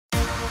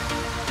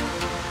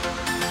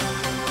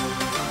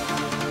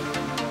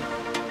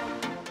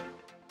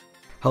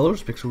Hello,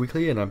 it's Pixel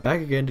Weekly, and I'm back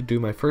again to do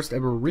my first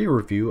ever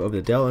re-review of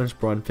the Dell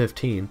Inspiron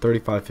 15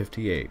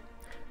 3558.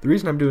 The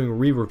reason I'm doing a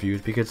re-review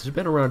is because it's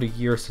been around a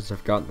year since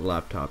I've gotten the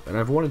laptop, and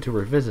I've wanted to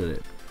revisit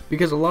it,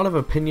 because a lot of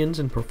opinions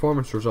and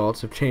performance results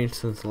have changed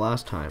since the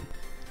last time.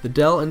 The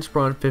Dell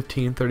Inspiron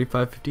 15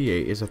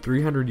 3558 is a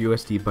 $300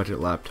 USD budget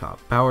laptop,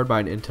 powered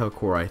by an Intel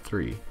Core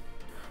i3.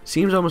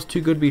 Seems almost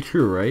too good to be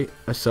true, right?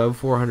 A sub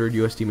 $400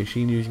 USD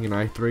machine using an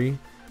i3?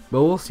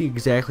 But we'll see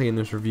exactly in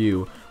this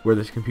review where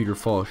this computer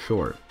falls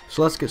short.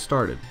 So let's get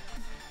started.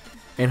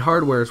 And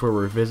hardware is where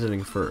we're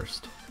visiting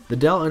first. The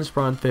Dell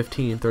Inspiron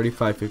 15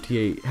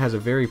 3558 has a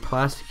very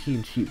plasticky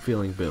and cheap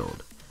feeling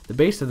build. The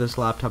base of this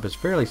laptop is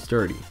fairly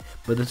sturdy,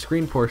 but the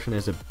screen portion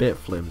is a bit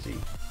flimsy.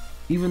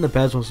 Even the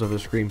bezels of the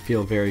screen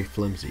feel very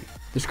flimsy.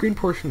 The screen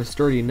portion is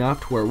sturdy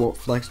enough to where it won't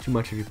flex too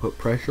much if you put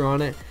pressure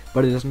on it,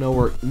 but it is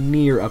nowhere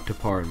near up to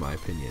par in my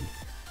opinion.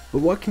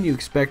 But what can you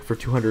expect for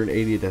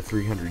 280 to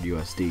 300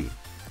 USD?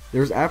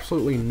 There's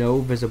absolutely no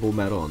visible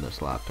metal on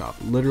this laptop,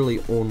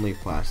 literally only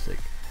plastic.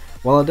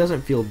 While it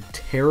doesn't feel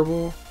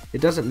terrible, it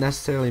doesn't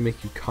necessarily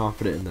make you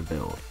confident in the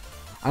build.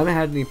 I haven't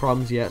had any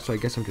problems yet, so I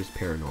guess I'm just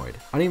paranoid.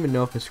 I don't even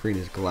know if the screen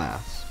is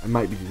glass. It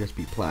might just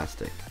be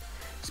plastic.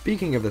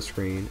 Speaking of the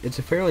screen, it's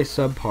a fairly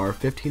subpar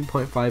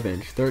 15.5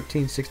 inch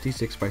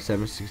 1366 by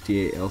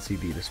 768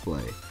 LCD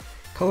display.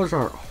 Colors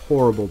aren't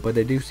horrible, but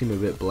they do seem a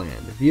bit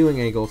bland.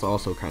 Viewing angles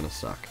also kinda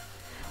suck.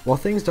 While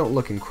things don't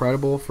look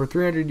incredible, for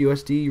 300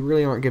 USD you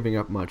really aren't giving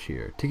up much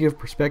here. To give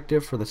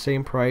perspective, for the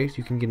same price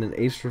you can get an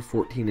Acer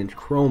 14-inch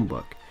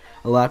Chromebook,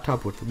 a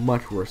laptop with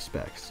much worse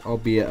specs,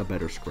 albeit a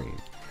better screen.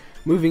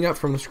 Moving up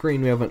from the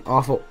screen we have an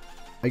awful,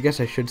 I guess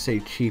I should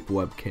say cheap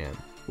webcam.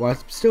 While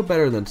it's still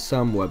better than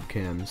some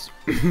webcams,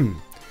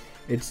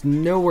 it's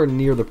nowhere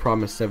near the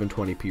promised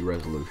 720p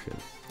resolution.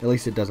 At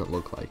least it doesn't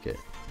look like it.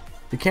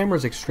 The camera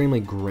is extremely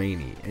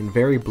grainy and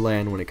very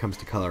bland when it comes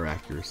to color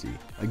accuracy.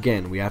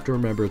 Again, we have to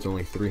remember it's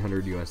only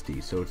 300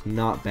 USD, so it's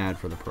not bad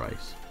for the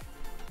price.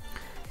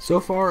 So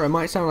far, it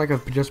might sound like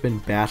I've just been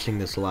bashing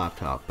this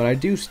laptop, but I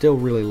do still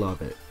really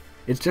love it.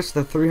 It's just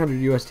the 300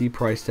 USD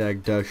price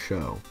tag does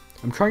show.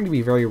 I'm trying to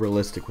be very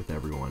realistic with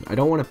everyone. I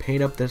don't want to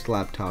paint up this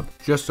laptop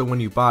just so when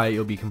you buy it,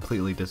 you'll be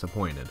completely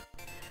disappointed.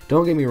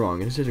 Don't get me wrong,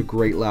 this is a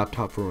great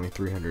laptop for only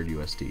 300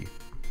 USD.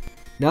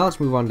 Now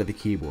let's move on to the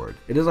keyboard.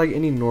 It is like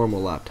any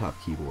normal laptop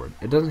keyboard.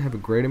 It doesn't have a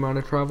great amount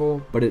of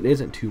travel, but it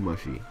isn't too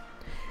mushy.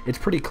 It's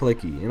pretty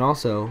clicky, and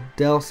also,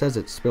 Dell says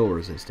it's spill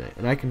resistant,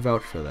 and I can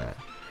vouch for that.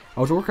 I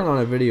was working on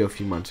a video a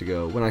few months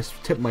ago when I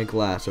tipped my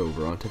glass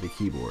over onto the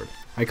keyboard.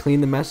 I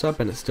cleaned the mess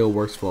up and it still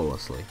works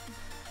flawlessly.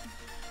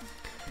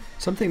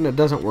 Something that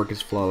doesn't work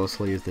as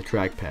flawlessly is the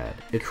trackpad.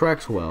 It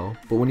tracks well,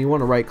 but when you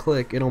want to right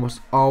click, it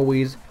almost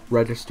always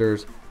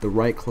registers the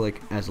right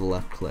click as a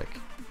left click.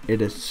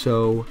 It is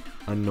so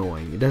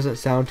annoying. It doesn't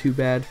sound too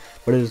bad,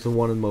 but it is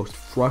one of the most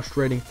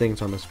frustrating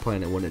things on this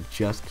planet when it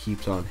just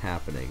keeps on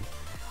happening.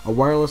 A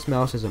wireless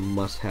mouse is a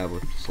must-have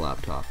with this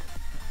laptop.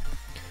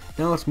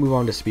 Now let's move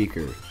on to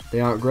speakers.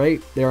 They aren't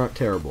great, they aren't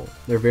terrible.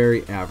 They're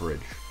very average.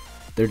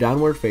 They're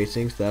downward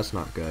facing, so that's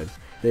not good.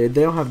 They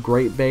don't have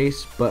great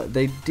bass, but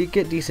they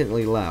get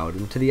decently loud,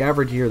 and to the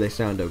average ear they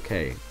sound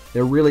okay.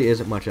 There really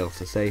isn't much else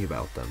to say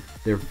about them.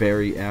 They're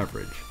very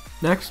average.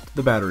 Next,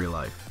 the battery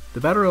life. The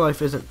battery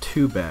life isn't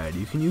too bad.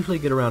 You can usually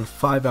get around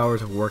 5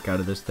 hours of work out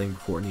of this thing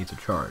before it needs a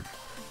charge.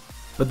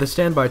 But the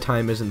standby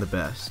time isn't the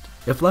best.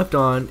 If left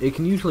on, it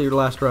can usually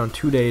last around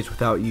 2 days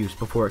without use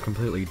before it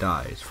completely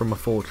dies, from a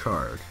full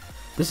charge.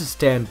 This is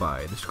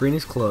standby, the screen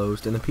is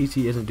closed, and the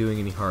PC isn't doing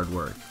any hard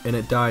work, and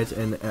it dies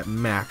in at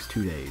max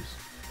 2 days.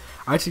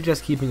 I'd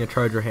suggest keeping a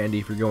charger handy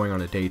if you're going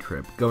on a day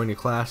trip, going to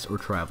class, or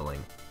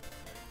traveling.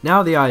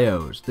 Now the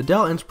IOs. The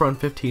Dell Inspiron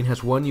 15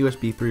 has one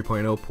USB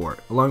 3.0 port,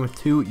 along with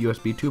two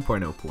USB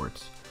 2.0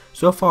 ports.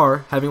 So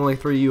far, having only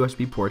 3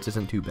 USB ports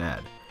isn't too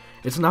bad.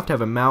 It's enough to have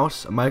a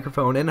mouse, a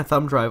microphone, and a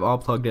thumb drive all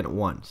plugged in at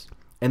once.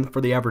 And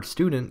for the average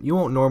student, you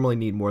won't normally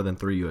need more than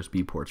 3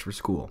 USB ports for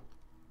school.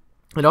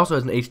 It also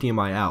has an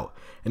HDMI out,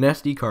 an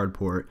SD card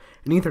port,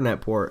 an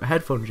Ethernet port, a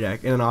headphone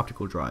jack, and an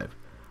optical drive.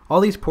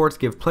 All these ports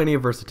give plenty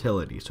of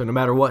versatility, so no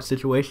matter what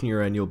situation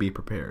you're in, you'll be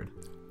prepared.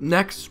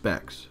 Next,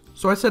 specs.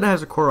 So I said it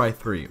has a Core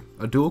i3,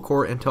 a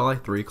dual-core Intel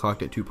i3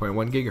 clocked at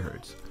 2.1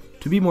 GHz.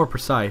 To be more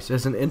precise, it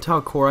is an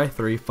Intel Core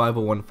i3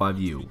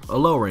 5015U, a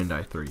lower-end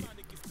i3.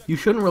 You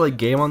shouldn't really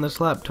game on this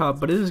laptop,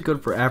 but it is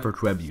good for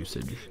average web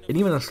usage, and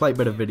even a slight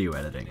bit of video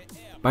editing.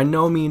 By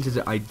no means is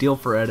it ideal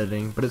for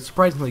editing, but it's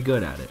surprisingly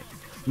good at it.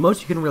 The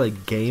most you can really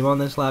game on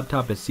this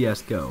laptop is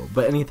CSGO,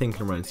 but anything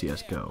can run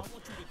CSGO.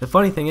 The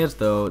funny thing is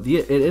though,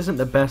 it isn't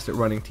the best at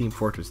running Team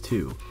Fortress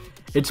 2.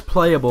 It's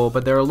playable,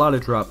 but there are a lot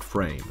of dropped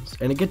frames,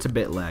 and it gets a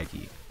bit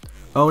laggy.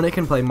 Oh, and it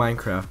can play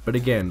Minecraft, but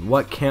again,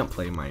 what can't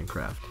play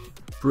Minecraft?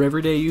 For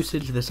everyday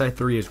usage, this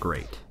i3 is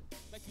great.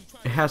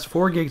 It has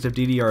 4 gigs of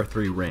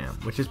DDR3 RAM,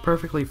 which is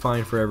perfectly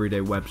fine for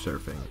everyday web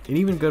surfing, and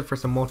even good for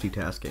some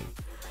multitasking.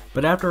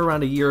 But after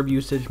around a year of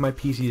usage, my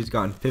PC has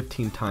gotten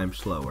 15 times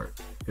slower.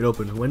 It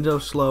opens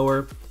Windows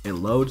slower, it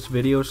loads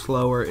videos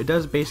slower, it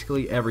does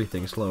basically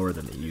everything slower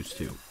than it used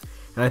to.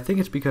 And I think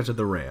it's because of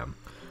the RAM.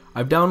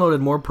 I've downloaded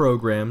more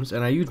programs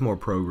and I use more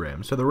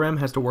programs, so the RAM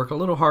has to work a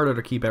little harder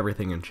to keep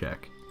everything in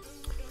check.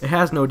 It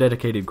has no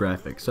dedicated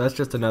graphics, so that's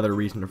just another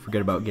reason to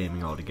forget about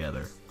gaming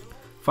altogether.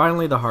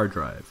 Finally, the hard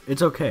drive.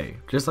 It's okay,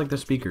 just like the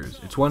speakers.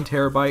 It's 1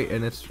 terabyte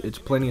and it's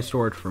plenty of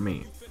storage for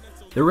me.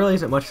 There really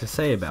isn't much to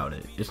say about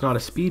it. It's not a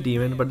speed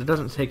demon, but it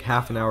doesn't take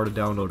half an hour to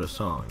download a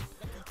song.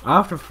 I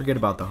often forget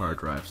about the hard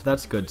drive, so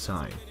that's a good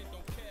sign.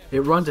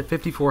 It runs at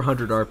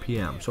 5400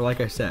 RPM, so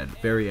like I said,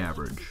 very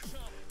average.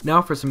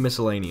 Now for some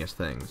miscellaneous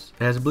things.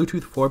 It has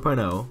Bluetooth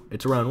 4.0,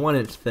 it's around 1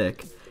 inch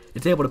thick,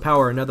 it's able to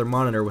power another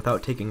monitor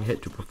without taking a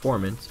hit to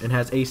performance, and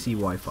has AC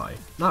Wi-Fi.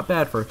 Not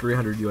bad for a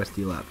 $300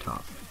 USD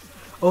laptop.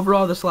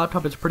 Overall, this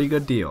laptop is a pretty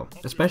good deal,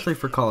 especially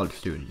for college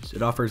students.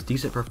 It offers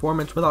decent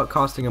performance without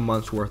costing a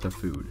month's worth of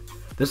food.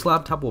 This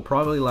laptop will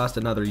probably last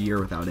another year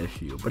without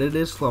issue, but it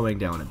is slowing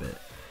down a bit.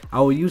 I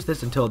will use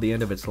this until the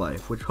end of its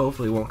life, which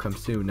hopefully won't come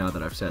soon now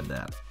that I've said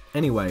that.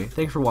 Anyway,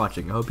 thanks for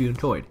watching, I hope you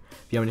enjoyed.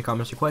 If you have any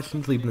comments or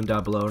questions, leave them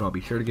down below and I'll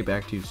be sure to get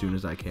back to you as soon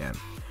as I can.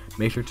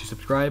 Make sure to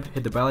subscribe,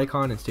 hit the bell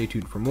icon, and stay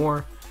tuned for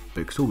more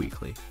Pixel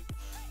Weekly.